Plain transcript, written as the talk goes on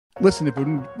Listen, if it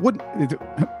wouldn't...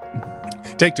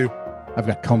 Take two. I've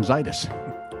got Combsitis.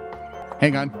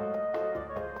 Hang on.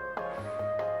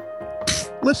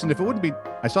 Listen, if it wouldn't be...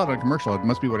 I saw it on a commercial. It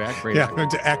must be what actors... Yeah,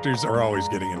 actors are always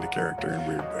getting into character in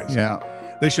weird ways. Yeah.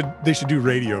 They should do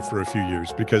radio for a few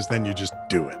years because then you just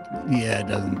do it. Yeah, it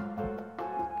doesn't...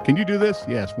 Can you do this?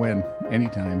 Yes, when?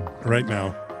 Anytime. Right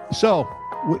now. So,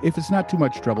 if it's not too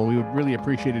much trouble, we would really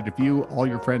appreciate it if you, all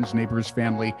your friends, neighbors,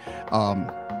 family,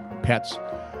 pets,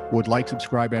 would like,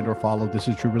 subscribe, and or follow This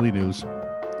Is True Really News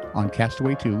on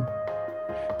Castaway 2,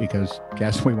 because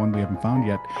Castaway 1 we haven't found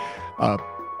yet.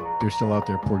 They're still out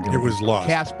there. Poor guys. It was lost.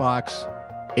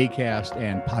 CastBox, Acast,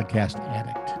 and Podcast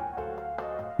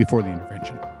Addict before the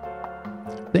intervention.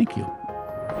 Thank you.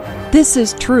 This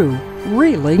is True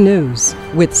Really News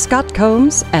with Scott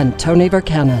Combs and Tony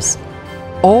Vercanis.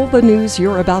 All the news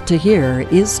you're about to hear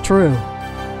is true,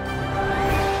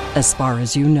 as far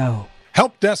as you know.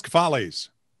 Help desk follies.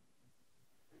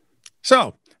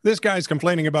 So, this guy's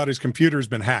complaining about his computer's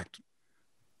been hacked.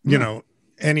 You know,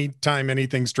 anytime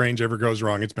anything strange ever goes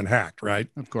wrong, it's been hacked, right?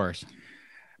 Of course.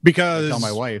 Because I tell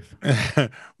my wife.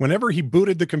 Whenever he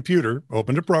booted the computer,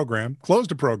 opened a program,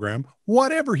 closed a program,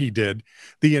 whatever he did,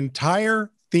 the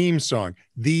entire theme song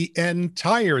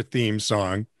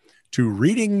to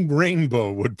Reading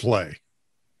Rainbow would play.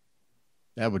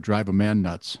 That would drive a man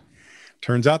nuts.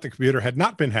 Turns out the computer had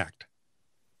not been hacked.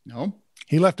 No.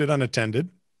 He left it unattended.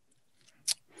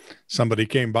 Somebody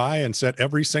came by and set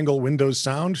every single Windows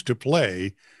sound to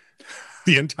play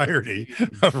the entirety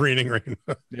of Reading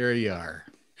Rainbow. There you are.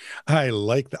 I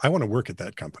like that. I want to work at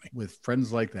that company. With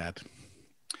friends like that.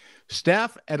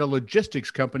 Staff at a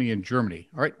logistics company in Germany.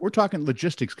 All right, we're talking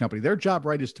logistics company. Their job,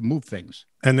 right, is to move things.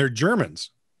 And they're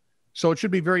Germans. So it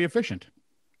should be very efficient.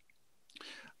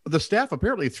 The staff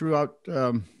apparently threw out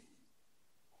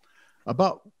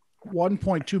about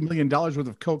 $1.2 million worth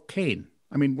of cocaine.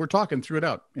 I mean, we're talking threw it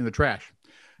out in the trash,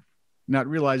 not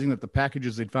realizing that the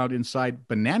packages they'd found inside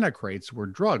banana crates were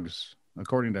drugs,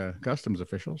 according to customs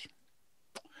officials.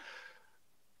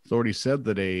 Authorities said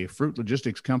that a fruit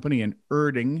logistics company in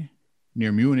Erding,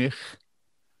 near Munich,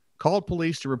 called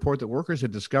police to report that workers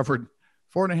had discovered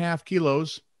 4.5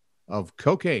 kilos of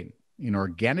cocaine in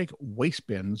organic waste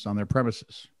bins on their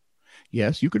premises.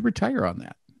 Yes, you could retire on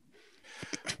that.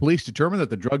 Police determined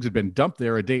that the drugs had been dumped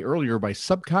there a day earlier by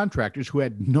subcontractors who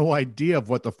had no idea of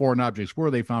what the foreign objects were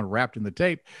they found wrapped in the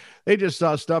tape. They just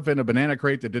saw stuff in a banana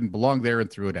crate that didn't belong there and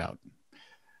threw it out.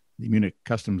 The Munich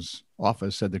Customs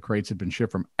Office said the crates had been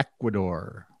shipped from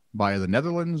Ecuador via the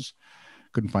Netherlands.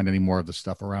 Couldn't find any more of the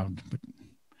stuff around. But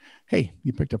hey,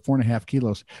 you picked up 4.5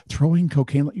 kilos. Throwing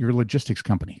cocaine at your logistics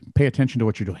company. Pay attention to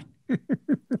what you're doing.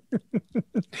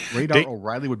 Radar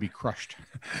O'Reilly would be crushed.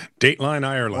 Dateline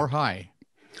Ireland. Or high.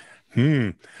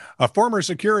 A former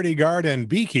security guard and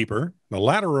beekeeper, the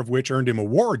latter of which earned him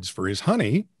awards for his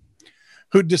honey,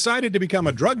 who decided to become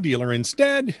a drug dealer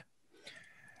instead,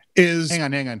 is...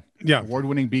 Hang on. Yeah.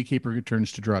 Award-winning beekeeper who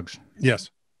turns to drugs.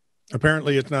 Yes.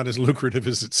 Apparently, it's not as lucrative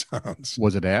as it sounds.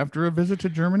 Was it after a visit to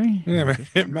Germany? Yeah,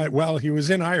 well, he was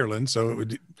in Ireland, so it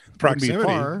would proximity. Be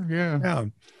far, yeah.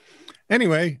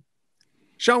 Anyway,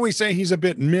 shall we say he's a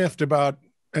bit miffed about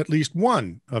at least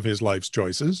one of his life's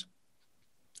choices?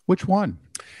 Which one?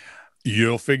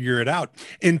 You'll figure it out.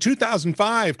 In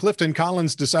 2005, Clifton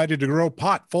Collins decided to grow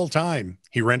pot full-time.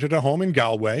 He rented a home in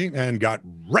Galway and got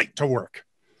right to work.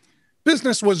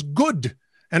 Business was good.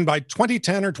 And by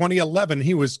 2010 or 2011,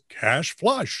 he was cash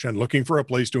flush and looking for a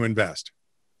place to invest.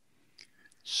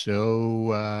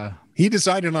 So he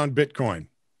decided on Bitcoin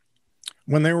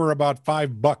when they were about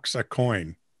 $5 a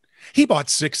coin. He bought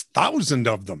 6,000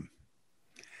 of them,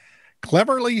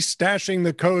 cleverly stashing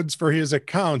the codes for his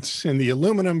accounts in the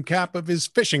aluminum cap of his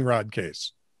fishing rod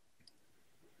case.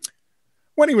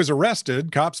 When he was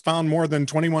arrested, cops found more than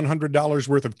 $2,100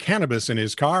 worth of cannabis in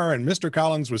his car, and Mr.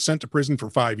 Collins was sent to prison for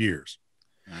 5 years.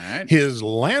 All right. His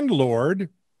landlord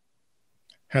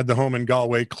had the home in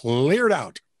Galway cleared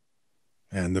out,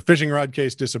 and the fishing rod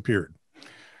case disappeared.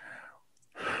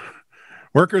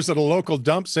 Workers at a local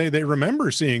dump say they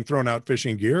remember seeing thrown out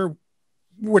fishing gear,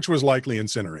 which was likely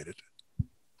incinerated.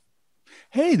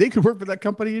 Hey, they could work for that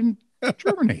company in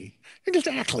Germany.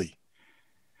 Exactly.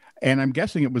 And I'm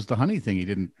guessing it was the honey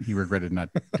thing he regretted not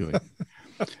doing.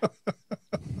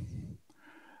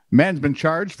 Man's been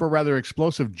charged for a rather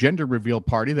explosive gender reveal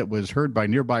party that was heard by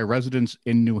nearby residents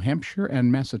in New Hampshire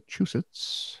and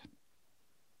Massachusetts.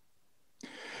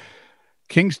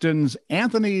 Kingston's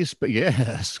Anthony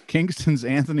Spinelli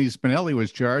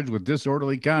was charged with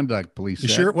disorderly conduct, police said.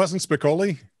 You sure it wasn't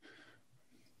Spicoli?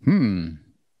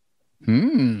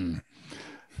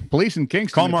 Police in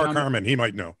Kingston. Call Mark Harmon. He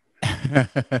might know.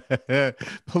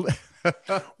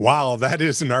 Wow, that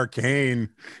is an arcane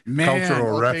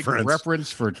cultural I'll take a reference.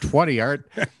 reference for 20, Art.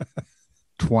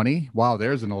 20? Wow,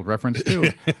 there's an old reference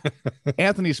too.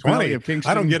 Anthony Spinelli 20. of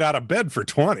Kingston. I don't get out of bed for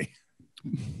 20.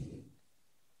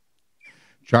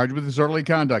 Charged with disorderly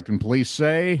conduct, and police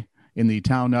say in the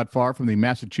town not far from the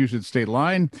Massachusetts state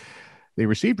line, they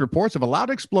received reports of a loud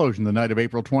explosion the night of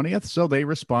April 20th, so they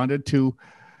responded to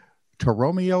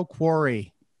Toromeo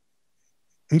Quarry.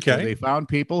 Okay. So they found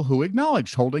people who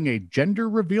acknowledged holding a gender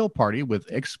reveal party with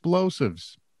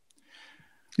explosives.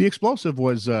 The explosive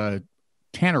was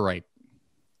tannerite.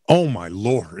 Oh, my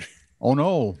Lord. Oh,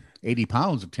 no. 80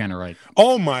 pounds of tannerite.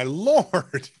 Oh, my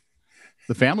Lord.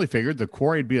 The family figured the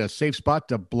quarry would be a safe spot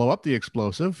to blow up the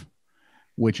explosive,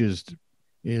 which is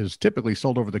typically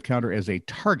sold over the counter as a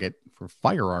target for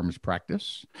firearms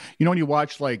practice. You know, when you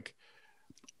watch like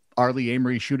Arlie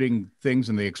Amory shooting things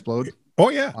and they explode? Oh,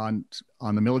 yeah. On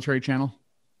the military channel?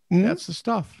 Mhm. That's the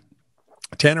stuff.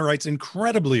 Tannerite's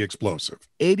incredibly explosive.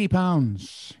 80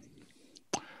 pounds.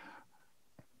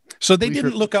 So they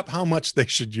didn't look up how much they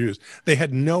should use. They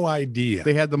had no idea.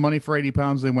 They had the money for 80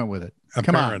 pounds. They went with it.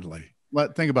 Apparently. Come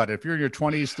on. Think about it. If you're in your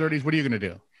 20s, 30s, what are you going to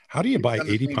do? How do you buy done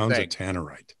the 80 same pounds thing. of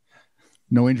tannerite?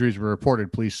 No injuries were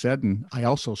reported, police said, and I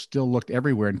also still looked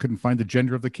everywhere and couldn't find the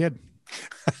gender of the kid.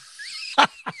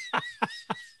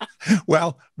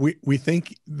 Well, we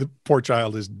think the poor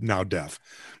child is now deaf.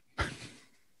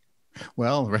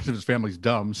 Well, the rest of his family's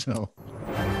dumb, so.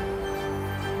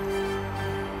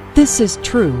 This is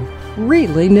true,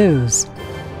 really news.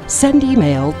 Send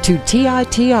email to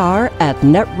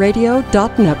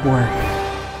TiTR@netradio.network.